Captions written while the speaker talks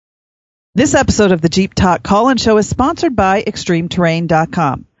This episode of the Jeep Talk Call-In Show is sponsored by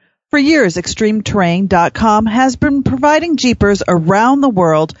ExtremeTerrain.com. For years, ExtremeTerrain.com has been providing Jeepers around the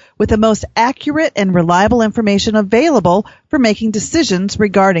world with the most accurate and reliable information available for making decisions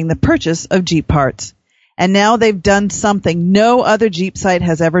regarding the purchase of Jeep parts. And now they've done something no other Jeep site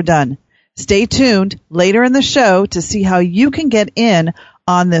has ever done. Stay tuned later in the show to see how you can get in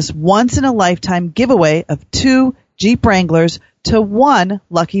on this once-in-a-lifetime giveaway of 2 Jeep Wranglers to 1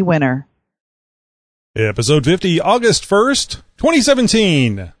 lucky winner. Episode 50, August 1st,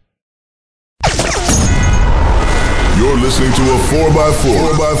 2017. You're listening to a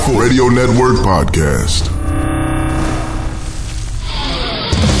 4x4 Radio Network podcast.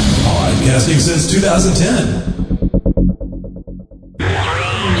 Podcasting since 2010.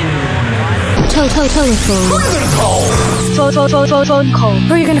 Telephone. Who are you gonna call? Phone call.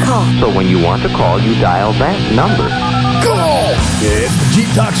 Who are you gonna call? So when you want to call, you dial that number. Call! It's the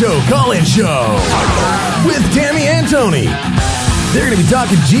Jeep Talk Show Call-In Show with Tammy and Tony. They're going to be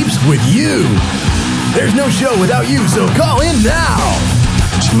talking Jeeps with you. There's no show without you, so call in now.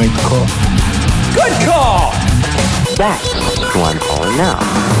 Just make the call. Good call! That's who I'm calling now.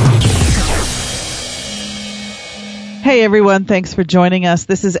 Hey everyone, thanks for joining us.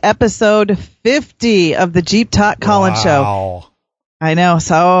 This is episode 50 of the Jeep Talk Call-In Show. I know,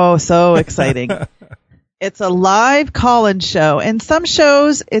 so exciting. It's a live call-in show, and some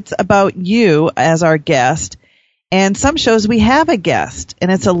shows it's about you as our guest, and some shows we have a guest, and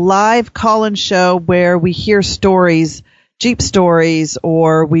it's a live call-in show where we hear stories, Jeep stories,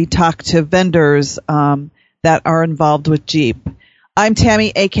 or we talk to vendors that are involved with Jeep. I'm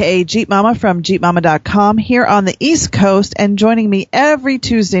Tammy, a.k.a. Jeep Mama from JeepMama.com, here on the East Coast, and joining me every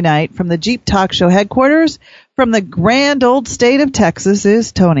Tuesday night from the Jeep Talk Show headquarters from the grand old state of Texas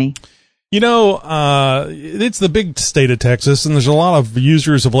is Tony. You know, it's the big state of Texas, and there's a lot of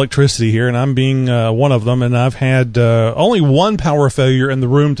users of electricity here, and I'm being one of them, and I've had only one power failure in the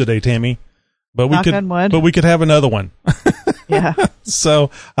room today, Tammy. But we could have another one. Yeah.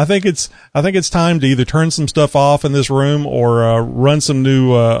 So I think it's time to either turn some stuff off in this room or run some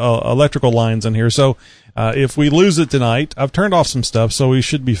new electrical lines in here. So if we lose it tonight, I've turned off some stuff, so we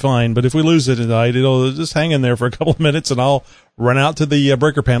should be fine. But if we lose it tonight, it'll just hang in there for a couple of minutes, and I'll run out to the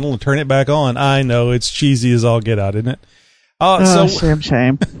breaker panel and turn it back on. I know it's cheesy as all get out, isn't it?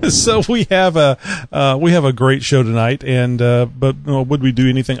 Shame. So we have a great show tonight, and but would we do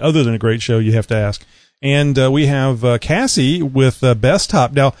anything other than a great show? You have to ask. And we have Cassie with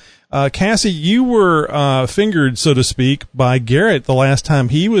BesTop. Now, Cassie, you were fingered, so to speak, by Garrett the last time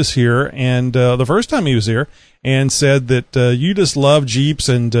he was here, and the first time he was here, and said that you just love Jeeps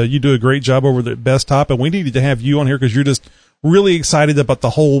and you do a great job over at BesTop, and we needed to have you on here because you're just really excited about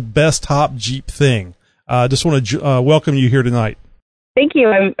the whole BesTop Jeep thing. Just want to welcome you here tonight. Thank you.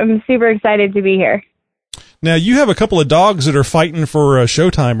 I'm super excited to be here. Now, you have a couple of dogs that are fighting for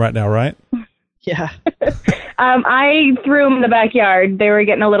showtime right now, right? Yeah. I threw them in the backyard. They were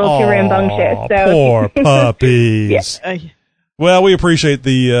getting a little too rambunctious. So. Poor puppies. Yeah. Well, we appreciate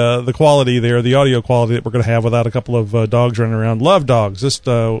the quality there, the audio quality that we're going to have without a couple of dogs running around. Love dogs. Just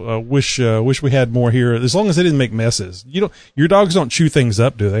wish we had more here. As long as they didn't make messes. Your dogs don't chew things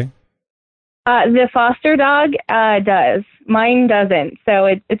up, do they? The foster dog does. Mine doesn't. So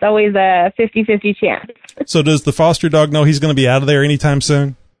it's always a 50-50 chance. So does the foster dog know he's going to be out of there anytime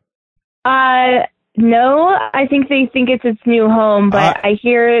soon? No. I think they think it's its new home, but I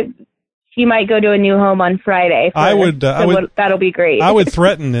hear she might go to a new home on Friday. That'll be great. I would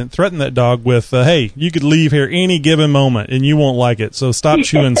threaten that dog with, hey, you could leave here any given moment and you won't like it. So stop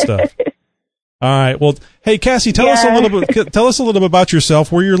chewing stuff. All right. Well, hey, Cassie, tell us a little bit about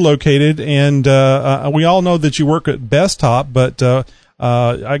yourself, where you're located, and we all know that you work at BesTop, but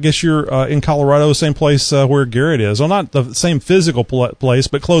I guess you're in Colorado, same place where Garrett is. Well, not the same physical place,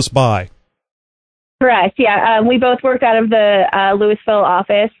 but close by. Correct. Yeah. We both worked out of the Louisville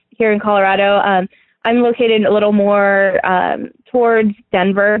office here in Colorado. I'm located a little more towards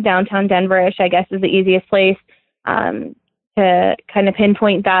Denver, downtown Denver-ish, I guess is the easiest place to kind of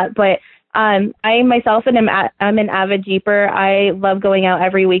pinpoint that. But I myself I'm an avid Jeeper. I love going out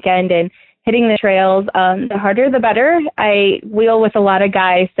every weekend and hitting the trails. The harder, the better. I wheel with a lot of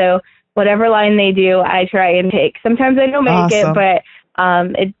guys, so whatever line they do, I try and take. Sometimes I don't make it, but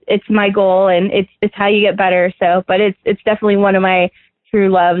it's my goal, and it's how you get better. So, but it's definitely one of my true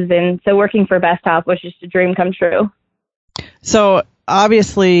loves, and so working for BesTop was just a dream come true. So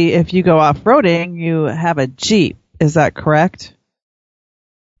obviously, if you go off-roading, you have a Jeep. Is that correct?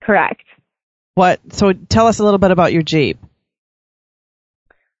 Correct. So tell us a little bit about your Jeep.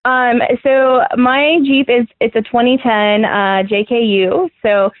 So my Jeep it's a 2010 JKU.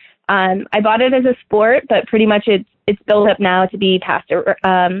 So I bought it as a sport, but pretty much it's built up now to be past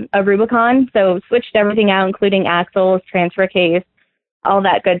a Rubicon. So switched everything out, including axles, transfer case, all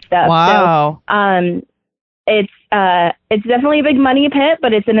that good stuff. Wow. So, it's definitely a big money pit,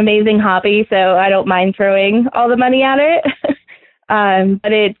 but it's an amazing hobby. So I don't mind throwing all the money at it.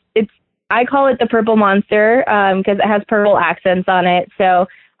 But I call it the Purple Monster because it has purple accents on it. So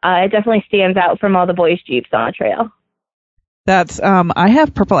it definitely stands out from all the boys' Jeeps on the trail. That's I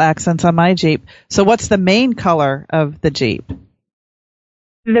have purple accents on my Jeep. So what's the main color of the Jeep?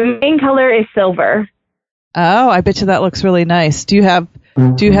 The main color is silver. Oh, I bet you that looks really nice. Do you have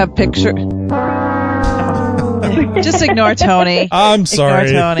picture? Just ignore Tony. I'm sorry.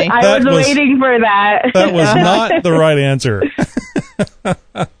 Ignore Tony. I was waiting for that. That was not the right answer.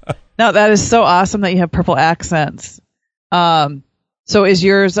 No, that is so awesome that you have purple accents. So is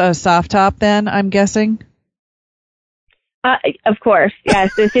yours a soft top then, I'm guessing? Of course,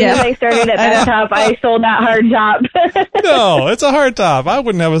 yes. As soon as I started at BesTop, I sold that hard top. No, it's a hard top. I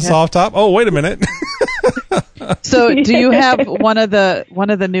wouldn't have a soft top. Oh, wait a minute. So do you have one of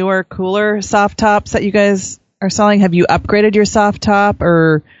the newer, cooler soft tops that you guys are selling? Have you upgraded your soft top,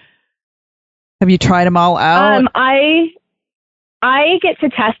 or have you tried them all out? I get to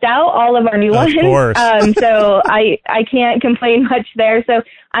test out all of our new ones. Of course. So I can't complain much there. So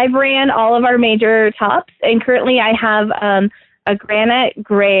I've ran all of our major tops, and currently I have a granite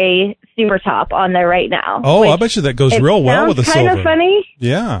gray super top on there right now. Oh, I bet you that goes real well with the silver. It's kind of funny.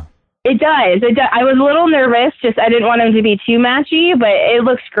 Yeah. It does. I was a little nervous. I didn't want them to be too matchy, but it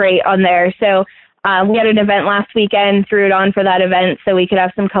looks great on there. So we had an event last weekend, threw it on for that event so we could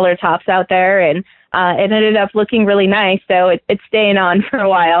have some color tops out there, and it ended up looking really nice. So it's staying on for a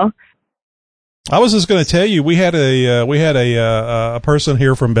while. I was just going to tell you, we had a person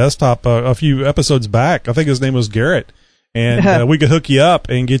here from BesTop a few episodes back. I think his name was Garrett, and we could hook you up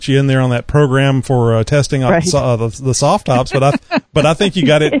and get you in there on that program for testing out the soft tops. But I think you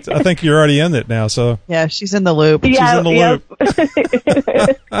got it. I think you're already in it now. So yeah, she's in the loop. Yeah, she's in the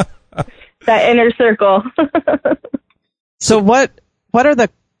loop. That inner circle. So what are the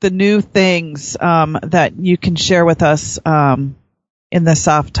new things that you can share with us in the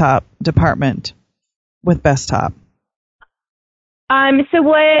soft top department with BesTop?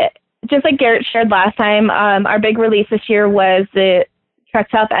 Just like Garrett shared last time, our big release this year was the Truck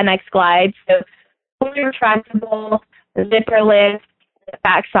Top NX Glide. So fully retractable, zipperless,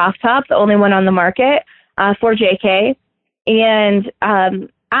 back soft top, the only one on the market for JK. And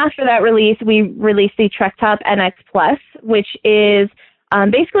after that release, we released the Truck Top NX Plus, which is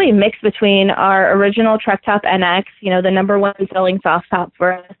basically a mix between our original Truck Top NX, the number one selling soft top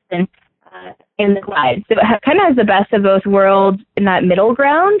for us, and the Glide. So it kind of has the best of both worlds in that middle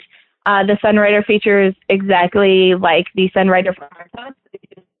ground. The Sunrider features exactly like the Sunrider for hard tops.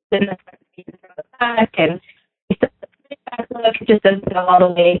 It's in the front seat and from the back, and it just doesn't go all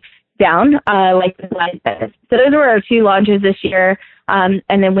the way down like the Glide does. So those were our two launches this year. And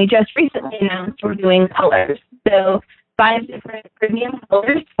then we just recently announced we're doing colors. So 5 different premium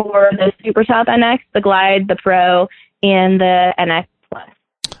colors for the Super Top NX, the Glide, the Pro, and the NX Plus.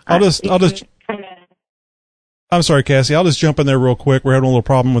 I'm sorry, Cassie. I'll just jump in there real quick. We're having a little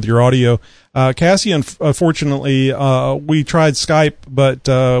problem with your audio. Cassie, unfortunately, we tried Skype, but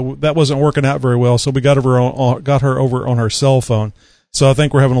that wasn't working out very well. So we got her over on her cell phone. So I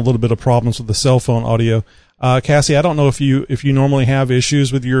think we're having a little bit of problems with the cell phone audio. Cassie, I don't know if you normally have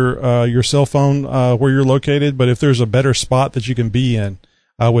issues with your cell phone where you're located, but if there's a better spot that you can be in,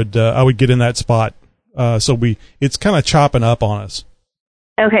 I would get in that spot. It's kind of chopping up on us.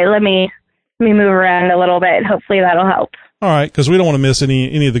 Okay, let me move around a little bit. Hopefully that'll help. All right, because we don't want to miss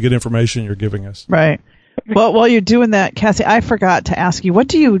any of the good information you're giving us. Right. Well, while you're doing that, Cassie, I forgot to ask you, what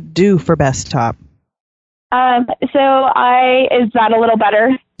do you do for BesTop? Is that a little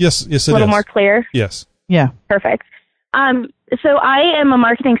better? Yes, it is. A little more clear? Yes. Yeah. Perfect. So I am a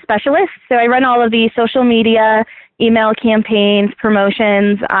marketing specialist. So I run all of the social media, email campaigns,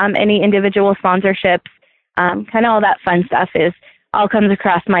 promotions, any individual sponsorships, kind of all that fun stuff all comes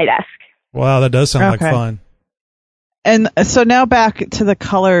across my desk. Wow, that does sound like fun. And so now back to the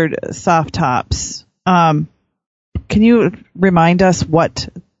colored soft tops. Can you remind us what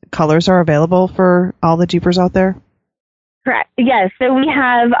colors are available for all the Jeepers out there? Correct. Yes. So we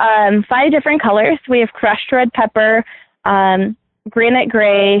have 5 different colors. We have crushed red pepper, granite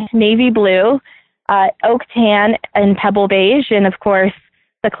gray, navy blue, oak tan, and pebble beige, and of course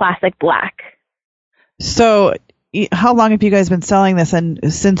the classic black. So how long have you guys been selling this?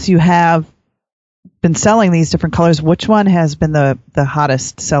 And since you have been selling these different colors, which one has been the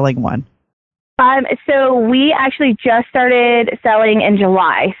hottest selling one? So we actually just started selling in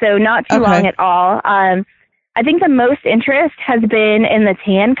July, so not too long at all. I think the most interest has been in the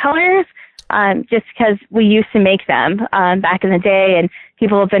tan colors, just because we used to make them back in the day, and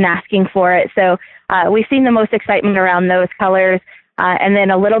people have been asking for it. So we've seen the most excitement around those colors, and then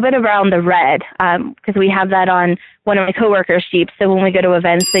a little bit around the red, because we have that on one of my coworkers' Jeeps. So when we go to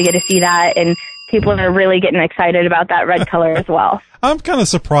events, they get to see that, and people are really getting excited about that red color as well. I'm kind of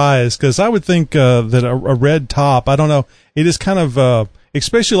surprised because I would think that a red top, I don't know, it is kind of,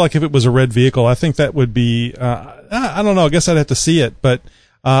 especially like if it was a red vehicle, I think that would be, I don't know, I guess I'd have to see it, but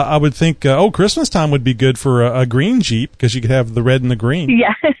I would think, Christmas time would be good for a green Jeep because you could have the red and the green.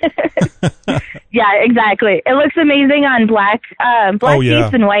 Yeah. Yeah, exactly. It looks amazing on black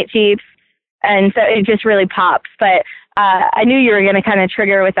Jeeps and white Jeeps, and so it just really pops. But I knew you were going to kind of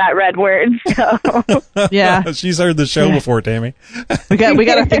trigger with that red word. So. Yeah, she's heard the show before, Tammy. We got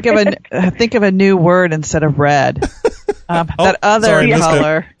to think of a new word instead of red. That other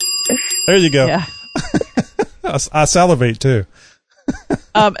color. There you go. Yeah. I salivate too.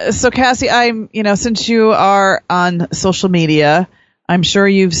 So Cassie, since you are on social media, I'm sure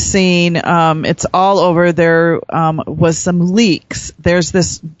you've seen, it's all over. There was some leaks. There's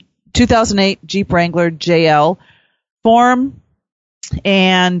this 2008 Jeep Wrangler JL form,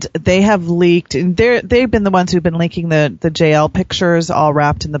 and they have leaked, and they've been the ones who've been leaking the JL pictures all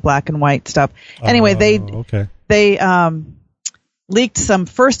wrapped in the black and white stuff. Anyway, they leaked some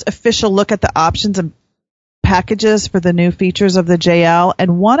first official look at the options and packages for the new features of the JL,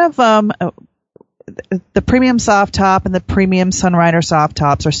 and one of them, the premium soft top and the premium Sunrider soft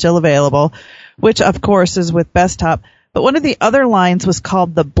tops are still available, which of course is with BesTop. But one of the other lines was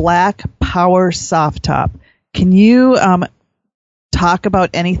called the Black Power Soft Top. Can you talk about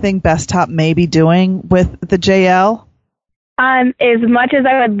anything BesTop may be doing with the JL? As much as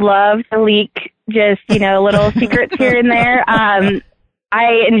I would love to leak just, little secrets here and there,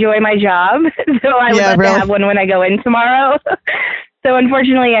 I enjoy my job, so I would love to have one when I go in tomorrow. So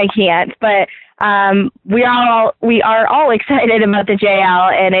unfortunately I can't, but we are all excited about the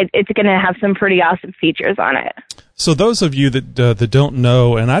JL, and it's going to have some pretty awesome features on it. So those of you that don't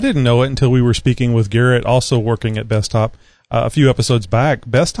know, and I didn't know it until we were speaking with Garrett, also working at BesTop a few episodes back,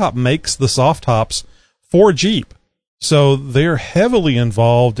 BesTop makes the soft tops for Jeep. So they're heavily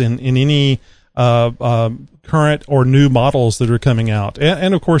involved in any current or new models that are coming out.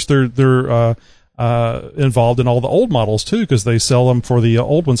 And of course, they're involved in all the old models too, because they sell them for the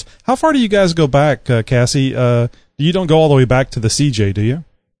old ones. How far do you guys go back, Cassie? You don't go all the way back to the CJ, do you?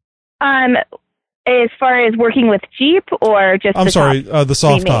 As far as working with Jeep, or just the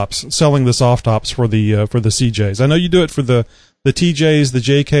soft tops, selling the soft tops for the CJs. I know you do it for the TJs, the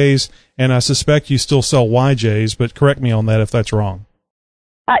JKs, and I suspect you still sell YJs, but correct me on that if that's wrong.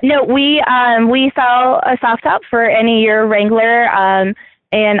 No, we sell a soft top for any year Wrangler,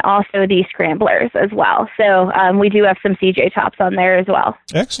 and also the Scramblers as well. So we do have some CJ tops on there as well.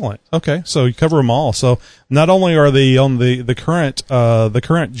 Excellent. Okay, so you cover them all. So not only are they on the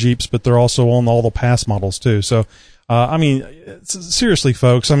current Jeeps, but they're also on all the past models too. So seriously,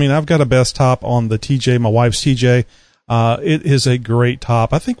 folks. I've got a BesTop on the TJ, my wife's TJ. It is a great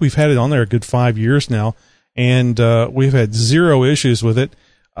top. I think we've had it on there a good 5 years now, and we've had zero issues with it.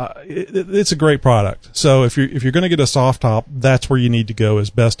 It's a great product. So if you're going to get a soft top, that's where you need to go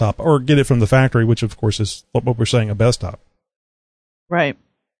is BesTop, or get it from the factory, which of course is what we're saying, a BesTop. Right.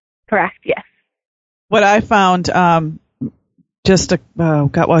 Correct. Yes. What I found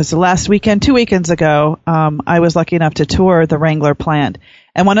last weekend, 2 weekends ago, I was lucky enough to tour the Wrangler plant,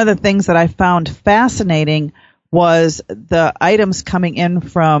 and one of the things that I found fascinating was the items coming in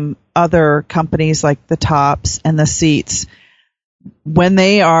from other companies like the tops and the seats. When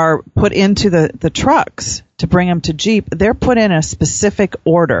they are put into the trucks to bring them to Jeep, they're put in a specific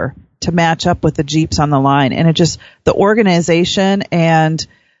order to match up with the Jeeps on the line. And the organization and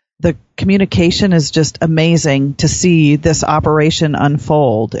the communication is just amazing to see this operation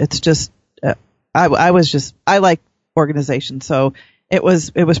unfold. It's just, I like organization. So it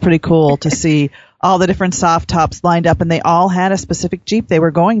was pretty cool to see all the different soft tops lined up, and they all had a specific Jeep they were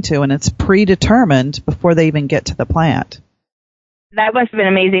going to, and it's predetermined before they even get to the plant. That must have been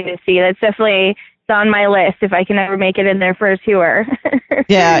amazing to see. That's definitely on my list if I can ever make it in there for a tour.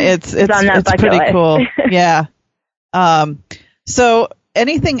 Yeah, it's pretty list. Cool. Yeah. So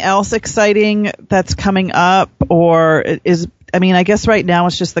anything else exciting that's coming up, or I guess right now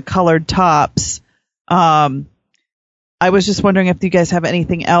it's just the colored tops. I was just wondering if you guys have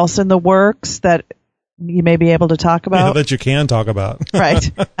anything else in the works that you may be able to talk about? That you can talk about. Right.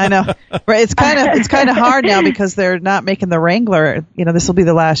 I know. Right. It's kind of hard now because they're not making the Wrangler. This will be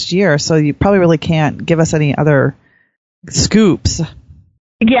the last year, so you probably really can't give us any other scoops.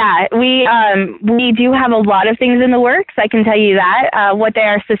 Yeah, we do have a lot of things in the works. I can tell you that. What they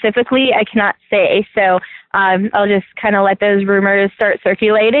are specifically, I cannot say. So I'll just kind of let those rumors start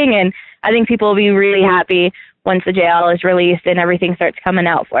circulating, and I think people will be really happy once the JL is released and everything starts coming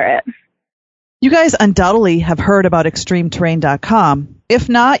out for it. You guys undoubtedly have heard about ExtremeTerrain.com. If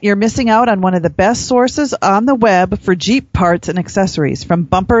not, you're missing out on one of the best sources on the web for Jeep parts and accessories, from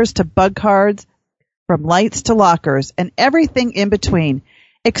bumpers to bug cards, from lights to lockers, and everything in between.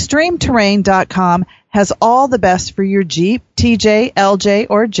 ExtremeTerrain.com has all the best for your Jeep, TJ, LJ,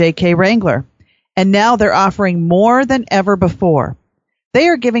 or JK Wrangler. And now they're offering more than ever before. They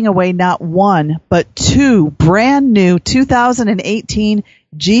are giving away not one, but two brand new 2018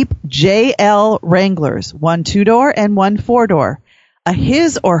 Jeep JL Wranglers, one 2-door and one 4-door. A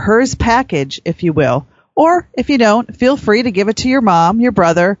his or hers package, if you will. Or if you don't, feel free to give it to your mom, your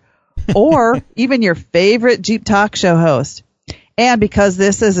brother, or even your favorite Jeep Talk Show host. And because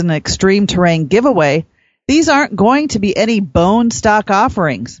this is an Extreme Terrain giveaway, these aren't going to be any bone stock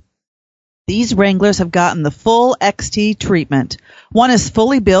offerings. These Wranglers have gotten the full XT treatment. One is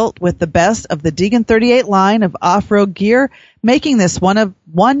fully built with the best of the Deegan 38 line of off-road gear, making this one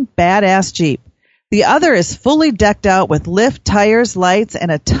badass Jeep. The other is fully decked out with lift, tires, lights, and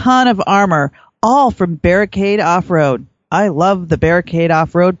a ton of armor, all from Barricade Off-Road. I love the Barricade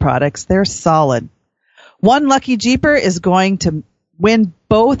Off-Road products. They're solid. One lucky Jeeper is going to win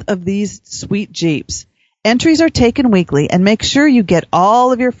both of these sweet Jeeps. Entries are taken weekly, and make sure you get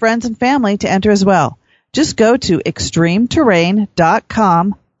all of your friends and family to enter as well. Just go to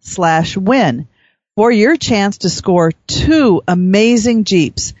extremeterrain.com/win for your chance to score two amazing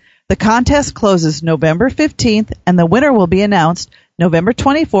Jeeps. The contest closes November 15th, and the winner will be announced November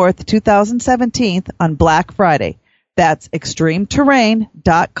 24th, 2017 on Black Friday. That's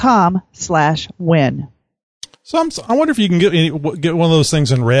extremeterrain.com/win. So I wonder if you can get one of those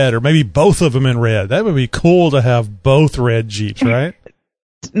things in red, or maybe both of them in red. That would be cool to have both red Jeeps, right?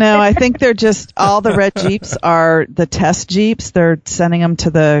 No, I think they're just, all the red Jeeps are the test Jeeps. They're sending them to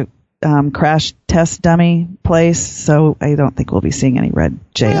the crash test dummy place, so I don't think we'll be seeing any red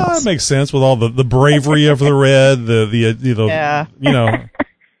JLs. Yeah, that makes sense with all the bravery of the red,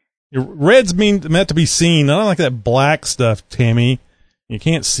 red's meant to be seen. I don't like that black stuff, Tammy. You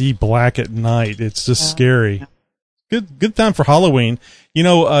can't see black at night. It's just scary. Good time for Halloween.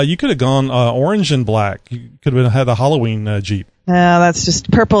 You could have gone orange and black. You could have had a Halloween Jeep. No, that's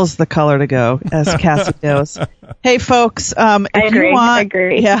just, purple's the color to go, as Cassie knows. Hey, folks, I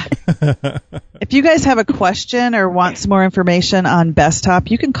agree. Yeah. If you guys have a question or want some more information on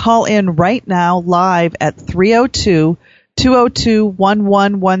BesTop, you can call in right now live at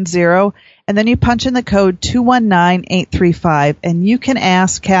 302-202-1110, and then you punch in the code 219835, and you can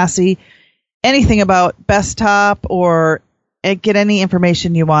ask Cassie anything about BesTop or get any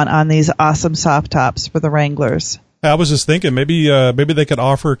information you want on these awesome soft tops for the Wranglers. I was just thinking maybe they could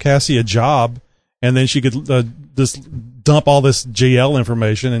offer Cassie a job, and then she could just dump all this JL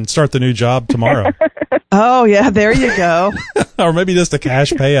information and start the new job tomorrow. Oh, yeah, there you go. Or maybe just a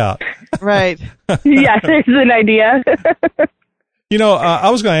cash payout. Right. Yeah, there's an idea. I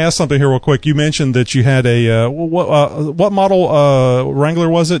was going to ask something here real quick. You mentioned that you had a what model Wrangler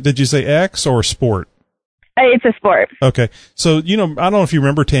was it? Did you say X or Sport? It's a Sport. Okay, so I don't know if you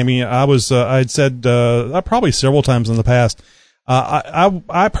remember, Tammy. I'd said probably several times in the past.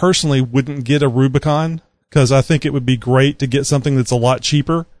 I personally wouldn't get a Rubicon because I think it would be great to get something that's a lot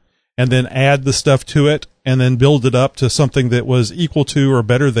cheaper and then add the stuff to it and then build it up to something that was equal to or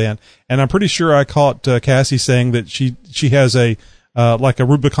better than. And I'm pretty sure I caught Cassie saying that she has a like a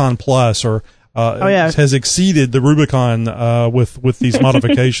Rubicon Plus or has exceeded the Rubicon with these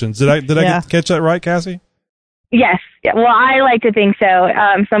modifications. Did I catch that right, Cassie? Yes. Yeah. Well, I like to think so.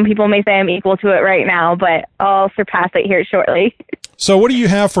 Some people may say I'm equal to it right now, but I'll surpass it here shortly. So, what do you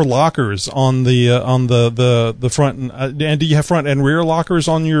have for lockers on the front? And do you have front and rear lockers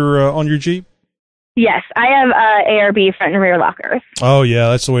on your Jeep? Yes, I have ARB front and rear lockers. Oh yeah,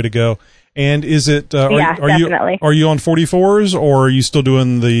 that's the way to go. And is it? Definitely. Are you on 44s or are you still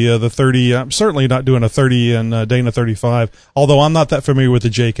doing the 30? I'm certainly not doing a 30 and Dana 35. Although I'm not that familiar with the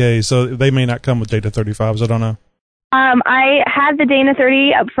JK, so they may not come with Dana 35s. I don't know. I had the Dana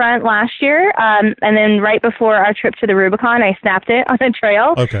 30 up front last year, and then right before our trip to the Rubicon, I snapped it on a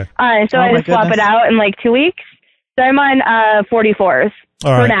trail. Okay. So I just swap it out in like 2 weeks. So I'm on 44s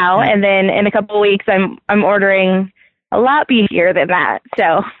for now, and then in a couple of weeks, I'm ordering a lot beefier than that.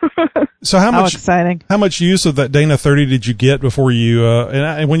 So, so how exciting! How much use of that Dana 30 did you get before you?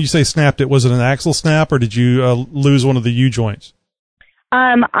 And when you say snapped it, was it an axle snap or did you lose one of the U joints?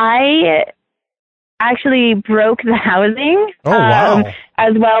 I actually broke the housing. Oh wow!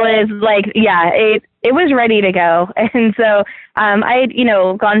 As well as it was ready to go, and so I had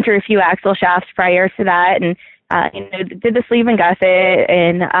gone through a few axle shafts prior to that, and did the sleeve and gusset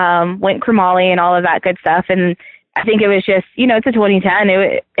and went chromoly and all of that good stuff. And I think it was just, it's a 2010.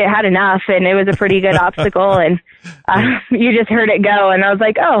 It had enough, and it was a pretty good obstacle, and you just heard it go, and I was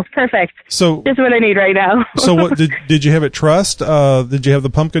like, oh, perfect. So just what I need right now. So what did you have it trussed? Did you have the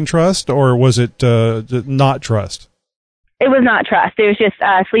pumpkin trussed, or was it not trussed? It was not trussed. It was just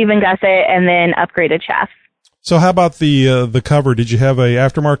sleeve and gusset and then upgraded shafts. So how about the cover? Did you have a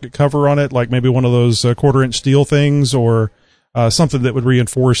aftermarket cover on it, like maybe one of those 1/4-inch steel things, or something that would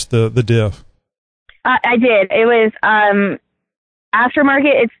reinforce the diff? I did. It was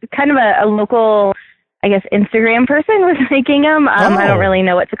aftermarket. It's kind of a local, I guess, Instagram person was making them. I don't really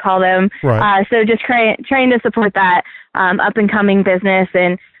know what to call them. Right. So just trying to support that up and coming business,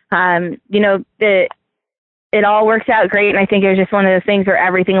 and it all worked out great. And I think it was just one of those things where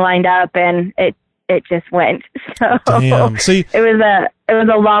everything lined up, and it just went. So damn. See, it was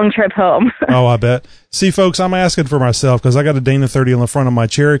a long trip home. Oh, I bet. See, folks, I'm asking for myself because I got a Dana 30 on the front of my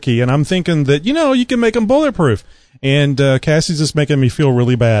Cherokee, and I'm thinking that, you can make them bulletproof. And Cassie's just making me feel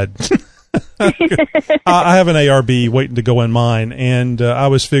really bad. I have an ARB waiting to go in mine, and I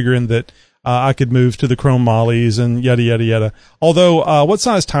was figuring that I could move to the chrome mollies and yada, yada, yada. Although, what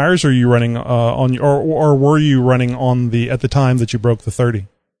size tires are you running on, or were you running on at the time that you broke the 30?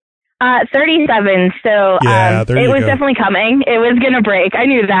 37. So yeah, it was definitely coming. It was going to break. I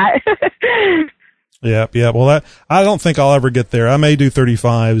knew that. Yeah. Well, I don't think I'll ever get there. I may do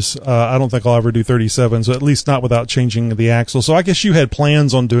 35s. I don't think I'll ever do 37s, at least not without changing the axle. So I guess you had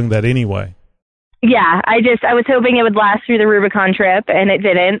plans on doing that anyway. Yeah, I was hoping it would last through the Rubicon trip, and it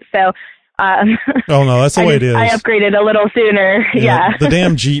didn't. So, oh no, that's the way it is. I upgraded a little sooner. Yeah. The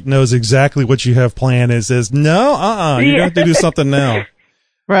damn Jeep knows exactly what you have planned. It says, no, you have to do something now.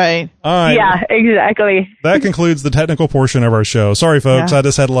 Right. All right. Yeah, exactly. That concludes the technical portion of our show. Sorry, folks. Yeah. I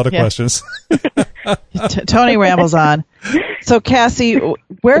just had a lot of questions. Tony rambles on. So, Cassie,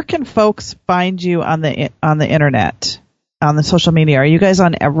 where can folks find you on the internet, on the social media? Are you guys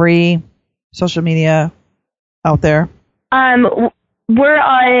on every social media out there? We're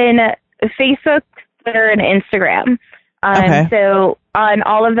on Facebook, Twitter, and Instagram. Okay. So on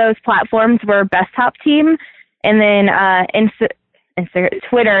all of those platforms, we're BesTop Team, and then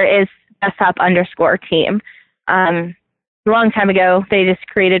Twitter is BesTop_team. A long time ago, they just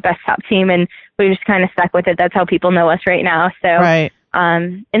created BesTop Team, and we just kind of stuck with it. That's how people know us right now. So, right.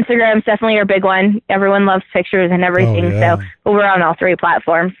 Instagram's definitely our big one. Everyone loves pictures and everything. Oh, yeah. So we're on all three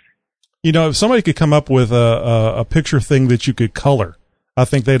platforms. If somebody could come up with a picture thing that you could color, I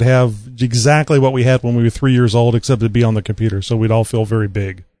think they'd have exactly what we had when we were 3 years old, except it'd be on the computer. So we'd all feel very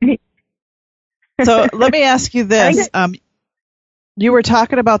big. So let me ask you this. You were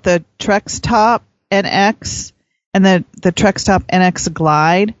talking about the TrexTop NX and the TrexTop NX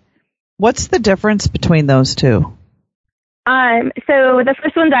Glide. What's the difference between those two? So the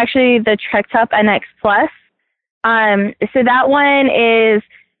first one's actually the TrexTop NX Plus. So that one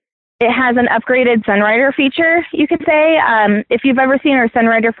it has an upgraded Sunrider feature, you could say. If you've ever seen our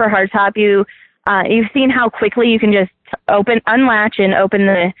Sunrider for hardtop, you've seen how quickly you can just unlatch and open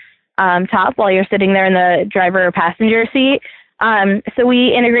the top while you're sitting there in the driver or passenger seat. So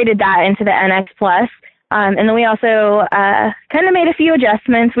we integrated that into the NX Plus. And then we also kind of made a few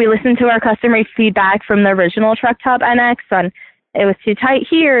adjustments. We listened to our customer feedback from the original TrexTop NX on it was too tight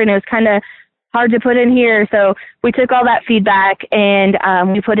here and it was kind of hard to put in here. So we took all that feedback and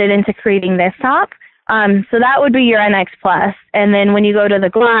we put it into creating this top. So that would be your NX Plus. And then when you go to the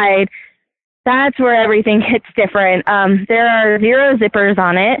Glide, that's where everything gets different. There are 0 zippers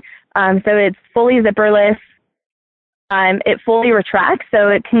on it. So it's fully zipperless. It fully retracts, so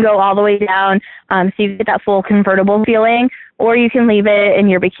it can go all the way down, so you get that full convertible feeling, or you can leave it in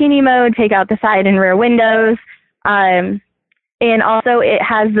your bikini mode, take out the side and rear windows, and also it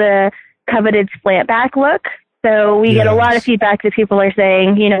has the coveted slant back look, so we get a lot of feedback that people are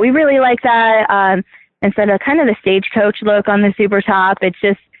saying, we really like that, instead of kind of the stagecoach look on the Super Top, it's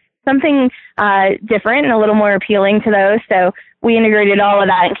just something different and a little more appealing to those, so we integrated all of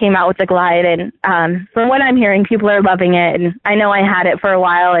that and came out with the Glide. And from what I'm hearing, people are loving it. And I know I had it for a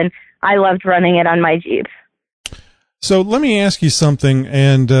while, and I loved running it on my Jeep. So let me ask you something,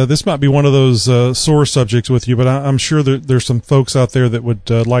 and this might be one of those sore subjects with you, but I'm sure that there's some folks out there that would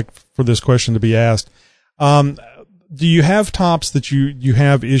like for this question to be asked. do you have tops that you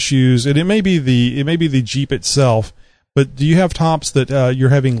have issues, and it may be the Jeep itself, but do you have tops that you're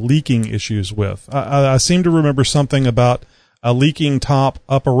having leaking issues with? I seem to remember something about a leaking top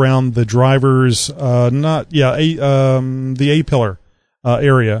up around the driver's the A-pillar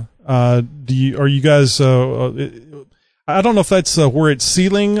area. Are you guys? I don't know if that's where it's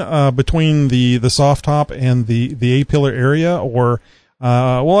sealing between the soft top and the A-pillar area, or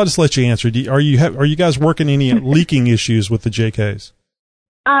I'll just let you answer. Are you guys working any leaking issues with the JKs?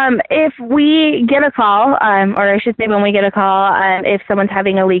 If we get a call, or I should say when we get a call, if someone's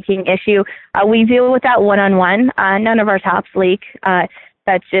having a leaking issue, we deal with that one-on-one. None of our tops leak.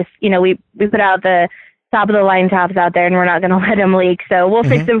 That's just, we put out the top of the line tops out there, and we're not going to let them leak. So we'll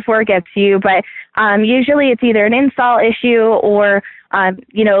fix it before it gets to you. But usually it's either an install issue or,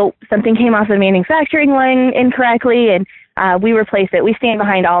 something came off the manufacturing line incorrectly, and we replace it. We stand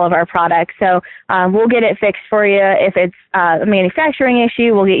behind all of our products. So we'll get it fixed for you. If it's a manufacturing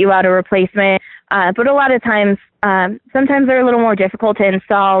issue, we'll get you out a replacement. But a lot of times, sometimes they're a little more difficult to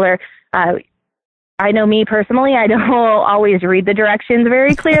install, or I know me personally, I don't always read the directions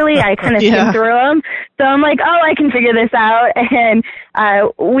very clearly. I kind of skim through them. So I'm like, I can figure this out. And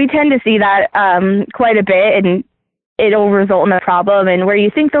we tend to see that quite a bit, and it'll result in a problem. And where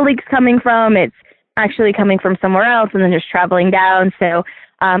you think the leak's coming from, it's actually coming from somewhere else and then just traveling down. So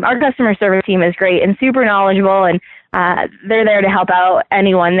our customer service team is great and super knowledgeable, and they're there to help out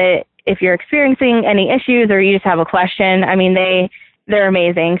anyone that, if you're experiencing any issues or you just have a question, they're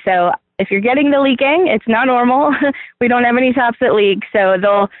amazing. So if you're getting the leaking, it's not normal. We don't have any tops that leak, so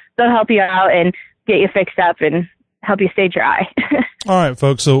they'll help you out and get you fixed up and help you stay dry. All right,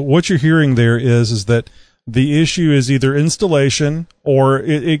 folks. So what you're hearing there is that the issue is either installation, or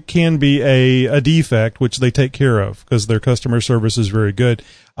it can be a defect, which they take care of because their customer service is very good.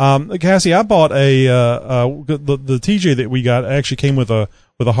 Cassie, I bought the TJ that we got actually came with a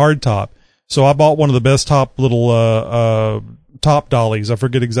hard top. So I bought one of the BesTop little top dollies. I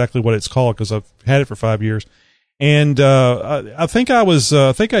forget exactly what it's called because I've had it for 5 years. And I think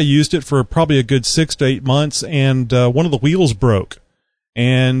I used it for probably a good 6 to 8 months, and one of the wheels broke.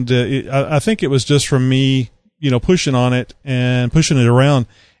 And I think it was just from me, pushing on it and pushing it around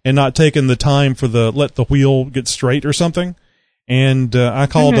and not taking the time for let the wheel get straight or something. And I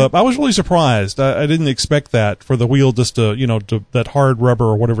called up. I was really surprised. I didn't expect that for the wheel just to that hard rubber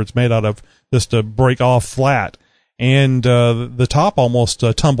or whatever it's made out of just to break off flat. And the top almost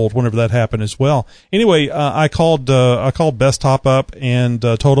tumbled whenever that happened as well. Anyway, I called BesTop up and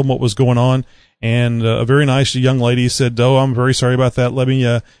told them what was going on. And a very nice young lady said, I'm very sorry about that. Let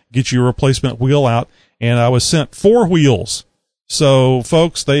me get you a replacement wheel out. And I was sent 4 wheels. So,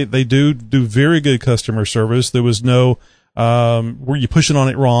 folks, they do very good customer service. There was no, were you pushing on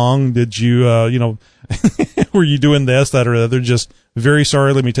it wrong? Did you, were you doing this, that, or the other? Just very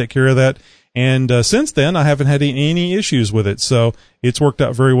sorry. Let me take care of that. And since then, I haven't had any issues with it. So it's worked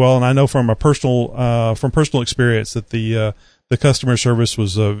out very well. And I know from personal experience that the customer service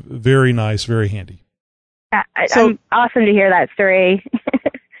was very nice, very handy. I'm awesome to hear that story.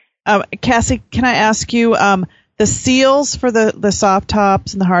 Cassie, can I ask you, the seals for the soft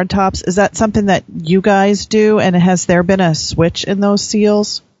tops and the hard tops, is that something that you guys do? And has there been a switch in those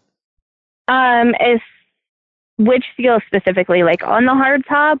seals? Which seal specifically, like on the hard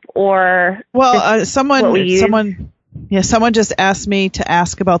top, or? Well, someone just asked me to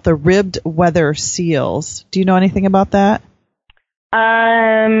ask about the ribbed weather seals. Do you know anything about that?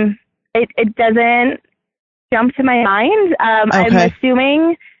 It doesn't jump to my mind. I'm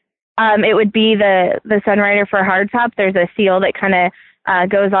assuming it would be the Sunrider for hard top. There's a seal that kind of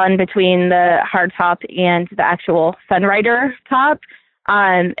goes on between the hard top and the actual Sunrider top.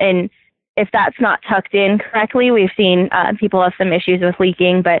 And if that's not tucked in correctly, we've seen people have some issues with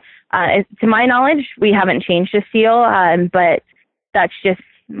leaking. But to my knowledge, we haven't changed the seal. But that's just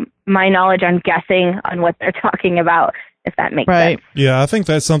my knowledge. I'm guessing on what they're talking about, if that makes sense. Yeah, I think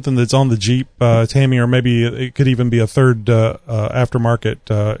that's something that's on the Jeep, Tammy, or maybe it could even be a third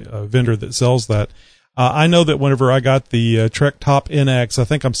aftermarket vendor that sells that. I know that whenever I got the Trek Top NX, I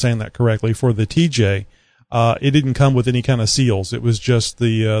think I'm saying that correctly, for the TJ, it didn't come with any kind of seals. It was just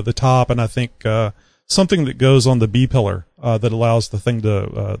the top, and I think something that goes on the B pillar that allows the thing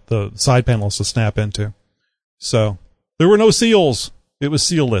the side panels to snap into. So there were no seals. It was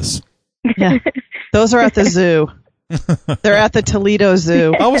sealless. Yeah, those are at the zoo. They're at the Toledo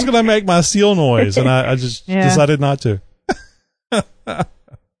Zoo. I was going to make my seal noise, and I just decided not to.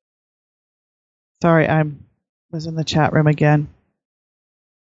 Sorry, I was in the chat room again.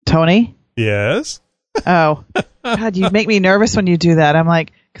 Tony? Yes? Oh, God, you make me nervous when you do that. I'm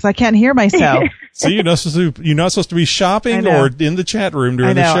like, because I can't hear myself. See, you're not supposed to be shopping or in the chat room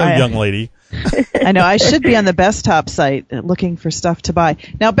during the show, young lady. I know. I should be on the BesTop site looking for stuff to buy.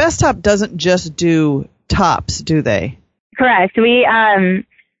 Now, BesTop doesn't just do tops, do they? Correct. We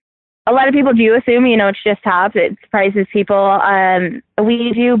a lot of people do assume, it's just tops. It surprises people.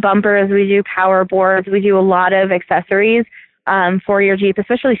 We do bumpers, we do power boards, we do a lot of accessories for your Jeep,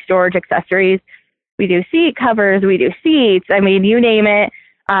 especially storage accessories. We do seat covers, we do seats. I mean, you name it,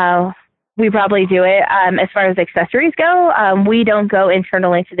 we probably do it. As far as accessories go, we don't go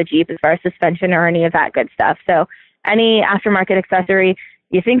internally to the Jeep as far as suspension or any of that good stuff. So any aftermarket accessory,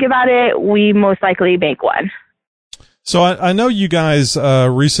 you think about it, we most likely make one. So I know you guys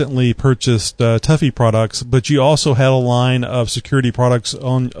recently purchased Tuffy products, but you also had a line of security products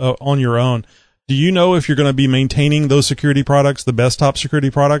on your own. Do you know if you're going to be maintaining those security products, the BesTop security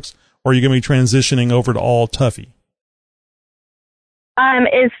products, or are you going to be transitioning over to all Tuffy?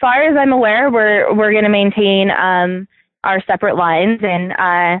 As far as I'm aware, we're going to maintain our separate lines, and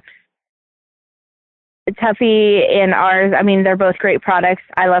Tuffy and ours. I mean, they're both great products.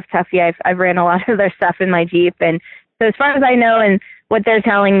 I love Tuffy. I've ran a lot of their stuff in my Jeep, and so as far as I know and what they're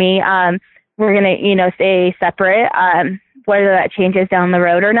telling me, we're going to, stay separate. Whether that changes down the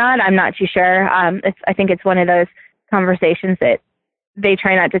road or not, I'm not too sure. I think it's one of those conversations that they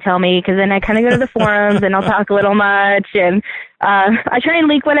try not to tell me, because then I kind of go to the forums and I'll talk a little much, and I try and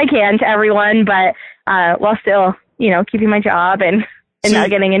leak what I can to everyone, but while still, keeping my job and not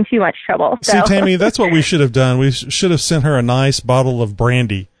getting in too much trouble. So. See, Tammy, that's what we should have done. We should have sent her a nice bottle of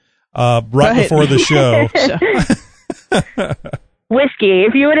brandy right before the show. Whiskey.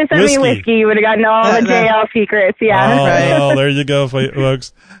 If you would have sent me whiskey, you would have gotten all the JL secrets. Yeah. Oh, there you go,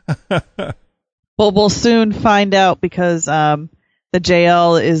 folks. Well, we'll soon find out, because the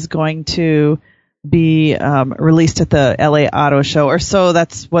JL is going to be released at the LA Auto Show, or so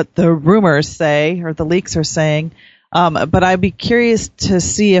that's what the rumors say, or the leaks are saying. But I'd be curious to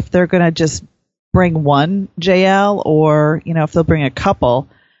see if they're going to just bring one JL, or if they'll bring a couple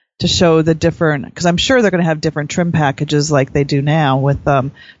to show the different, because I'm sure they're going to have different trim packages like they do now with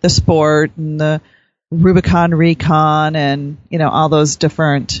the Sport and the Rubicon Recon and all those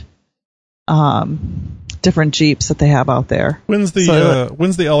different Jeeps that they have out there. When's the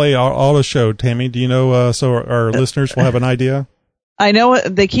LA Auto Show, Tammy? Do you know? So our listeners will have an idea. I know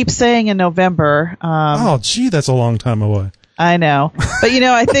they keep saying in November. That's a long time away. I know, but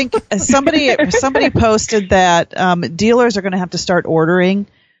I think somebody posted that dealers are going to have to start ordering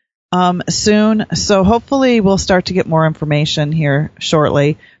soon. So hopefully we'll start to get more information here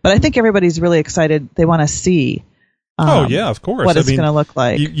shortly. But I think everybody's really excited. They want to see. Of course. What it's going to look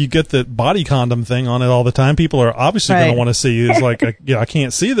like. You get the body condom thing on it all the time. People are obviously going to want to see. It's like, I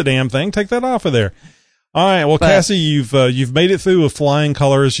can't see the damn thing. Take that off of there. All right. Well, Cassie, you've made it through with flying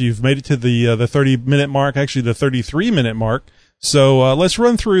colors. You've made it to the 30-minute mark, actually the 33-minute mark. So let's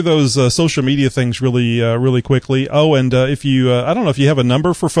run through those social media things really quickly. Oh, and if you, I don't know if you have a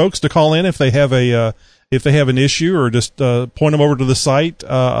number for folks to call in if they have an issue, or just point them over to the site,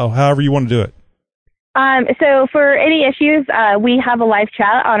 however you want to do it. So for any issues, we have a live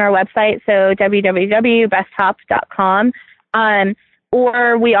chat on our website, so www.bestop.com.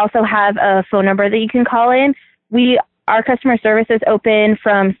 Or we also have a phone number that you can call in. Our customer service is open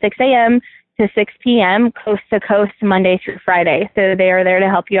from 6 a.m. to 6 p.m. coast to coast, Monday through Friday. So they are there to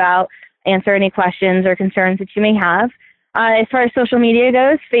help you out, answer any questions or concerns that you may have. As far as social media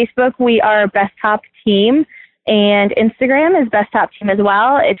goes, Facebook, we are BesTop Team, and Instagram is BesTop Team as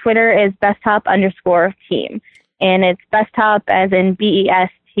well. Twitter is BesTop_team, and it's BesTop as in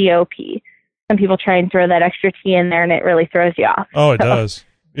BESTOP. Some people try and throw that extra T in there, and it really throws you off. Oh, it does.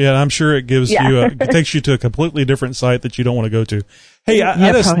 Yeah, I'm sure it gives you it takes you to a completely different site that you don't want to go to. Hey,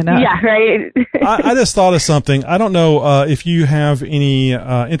 I just thought of something. I don't know if you have any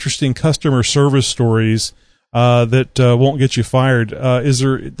interesting customer service stories that won't get you fired.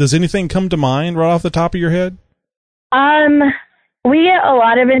 Does anything come to mind right off the top of your head? We get a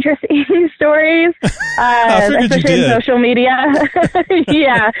lot of interesting stories, especially in social media.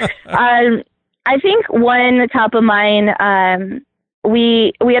 Yeah. I think one top of mind,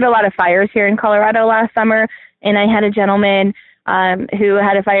 we had a lot of fires here in Colorado last summer, and I had a gentleman who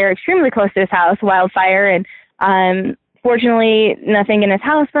had a fire extremely close to his house, wildfire, and fortunately nothing in his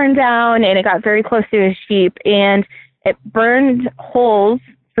house burned down, and it got very close to his Jeep, and it burned holes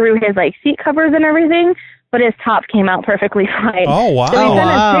through his seat covers and everything, but his top came out perfectly fine. Oh, wow. So we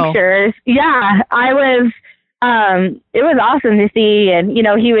sent us pictures. Yeah, it was awesome to see, and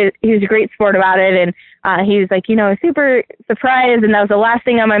he was a great sport about it, and he was super surprised, and that was the last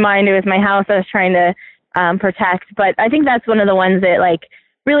thing on my mind. It was my house. I was trying to protect. But I think that's one of the ones that like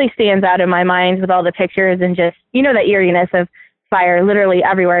really stands out in my mind with all the pictures and just, you know, the eeriness of fire literally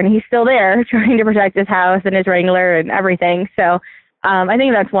everywhere. And he's still there trying to protect his house and his Wrangler and everything. So I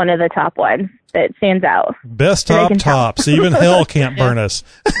think that's one of the top ones that stands out. BesTop tops. Even hell can't burn us.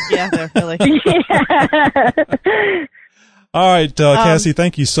 Yeah, definitely. All right, Cassie,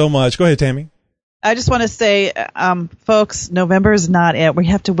 thank you so much. Go ahead, Tammy. I just want to say, folks, November is not it. We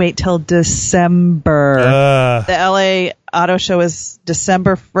have to wait till December. The LA Auto Show is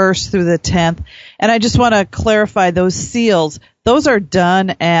December 1st through the 10th. And I just want to clarify those seals. Those are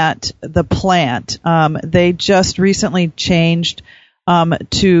done at the plant. They just recently changed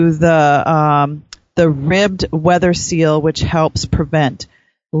to the ribbed weather seal, which helps prevent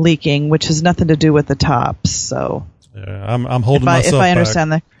leaking, which has nothing to do with the tops. So yeah, I'm holding myself back. If I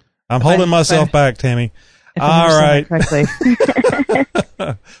understand that. I'm holding myself back, Tammy. All right.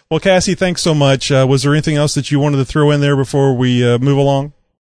 Well, Cassie, thanks so much. Was there anything else that you wanted to throw in there before we move along?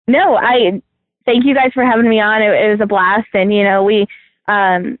 No, I thank you guys for having me on. It was a blast, and you know we're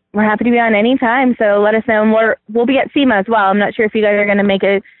happy to be on any time. So let us know. And we'll be at SEMA as well. I'm not sure if you guys are going to make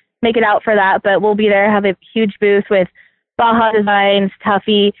it out for that, but we'll be there. Have a huge booth with Baja Designs,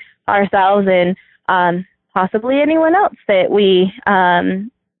 Tuffy, ourselves, and possibly anyone else that we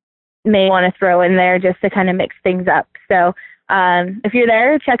may want to throw in there just to kind of mix things up. So if you're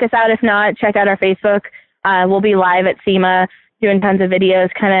there, check us out. If not, check out our Facebook. We'll be live at SEMA doing tons of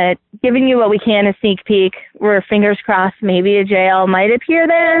videos, kind of giving you what we can, a sneak peek. We're fingers crossed maybe a JL might appear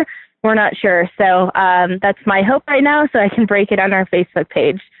there. We're not sure. So that's my hope right now, so I can break it on our Facebook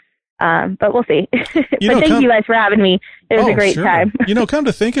page. But we'll see. But thank you guys for having me. It was a great time. You know, come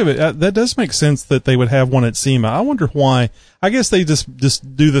to think of it, that does make sense that they would have one at SEMA. I wonder why. I guess they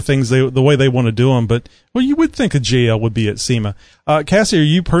just do the things the way they want to do them. But, well, you would think a JL would be at SEMA. Cassie, are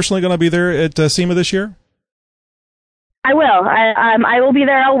you personally going to be there at SEMA this year? I will. I will be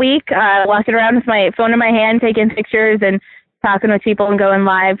there all week, walking around with my phone in my hand, taking pictures and talking with people and going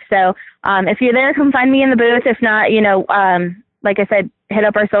live. So if you're there, come find me in the booth. If not, you know, like I said, hit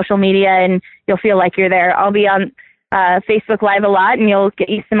up our social media and you'll feel like you're there. I'll be on Facebook Live a lot, and you'll get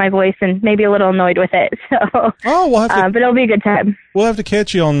used to my voice and maybe a little annoyed with it. So, we'll have to, but it'll be a good time. We'll have to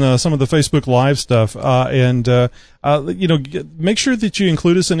catch you on some of the Facebook Live stuff, and you know, make sure that you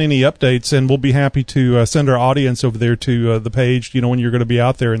include us in any updates, and we'll be happy to send our audience over there to the page. You know, when you're going to be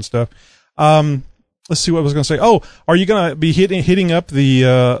out there and stuff. Let's see what I was going to say. Oh, are you going to be hitting up the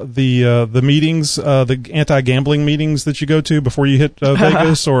meetings, the anti-gambling meetings that you go to before you hit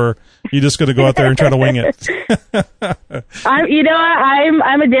Vegas, or are you just going to go out there and try to wing it?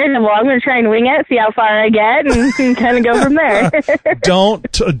 I'm a daredevil. I'm going to try and wing it, see how far I get, and kind of go from there. Don't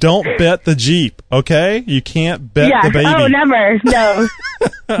bet the Jeep, okay? You can't bet the baby. Oh, never.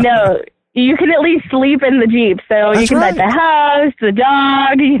 No. You can at least sleep in the Jeep, so you can bet the house, the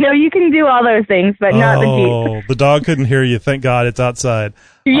dog, you know, you can do all those things, but not the Jeep. Oh, the dog couldn't hear you. Thank God it's outside.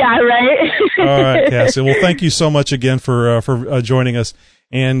 Yeah, right? All right, Cassie. Well, thank you so much again for joining us,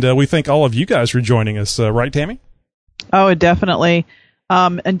 and we thank all of you guys for joining us. Right, Tammy? Oh, definitely.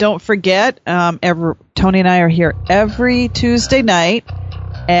 And don't forget, Tony and I are here every Tuesday night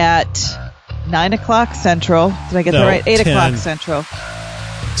at 9 o'clock Central. Did I get that right? 8 o'clock Central.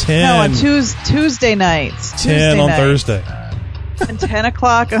 10. No, on Tuesday nights. 10 on Thursday. And 10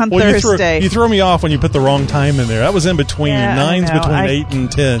 o'clock on Thursday. You throw me off when you put the wrong time in there. That was in between. Yeah, 9's between 8 and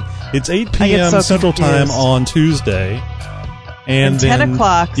 10. It's 8 p.m. Central Time on Tuesday. And then 10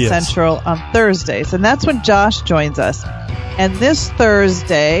 o'clock Central on Thursdays. And that's when Josh joins us. And this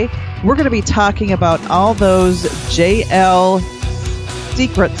Thursday, we're going to be talking about all those JL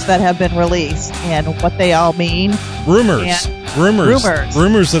secrets that have been released and what they all mean. Rumors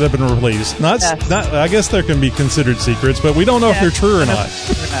that have been released. Not. I guess they can be considered secrets, but we don't know if they're true or not.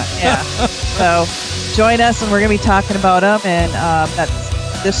 Yeah. So join us, and we're going to be talking about them. And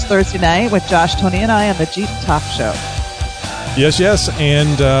that's this Thursday night with Josh, Tony, and I on the Jeep Talk Show. Yes,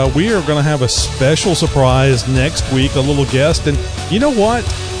 and we are going to have a special surprise next week, a little guest. And you know what?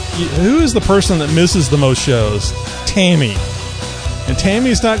 Who is the person that misses the most shows? Tammy. And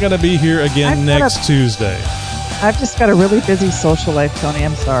Tammy's not going to be here again next Tuesday. I've just got a really busy social life, Tony.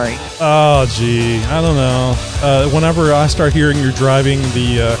 I'm sorry. Oh, gee. I don't know. Whenever I start hearing you're driving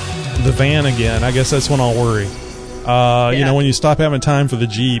the van again, I guess that's when I'll worry. You know, when you stop having time for the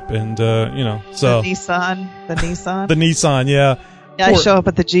Jeep and, you know, so. The Nissan. The Nissan, yeah. I show up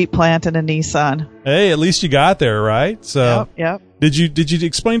at the Jeep plant in a Nissan. Hey, at least you got there, right? So. Yep. Did you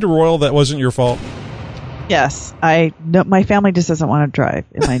explain to Royal that wasn't your fault? Yes. My family just doesn't want to drive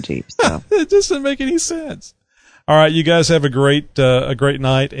in my Jeep, so. It doesn't make any sense. All right, you guys have a great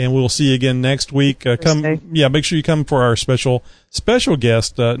night, and we'll see you again next week. Make sure you come for our special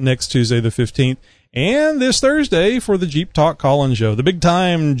guest next Tuesday the 15th, and this Thursday for the Jeep Talk call-in show, the big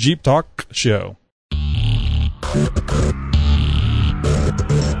time Jeep Talk show.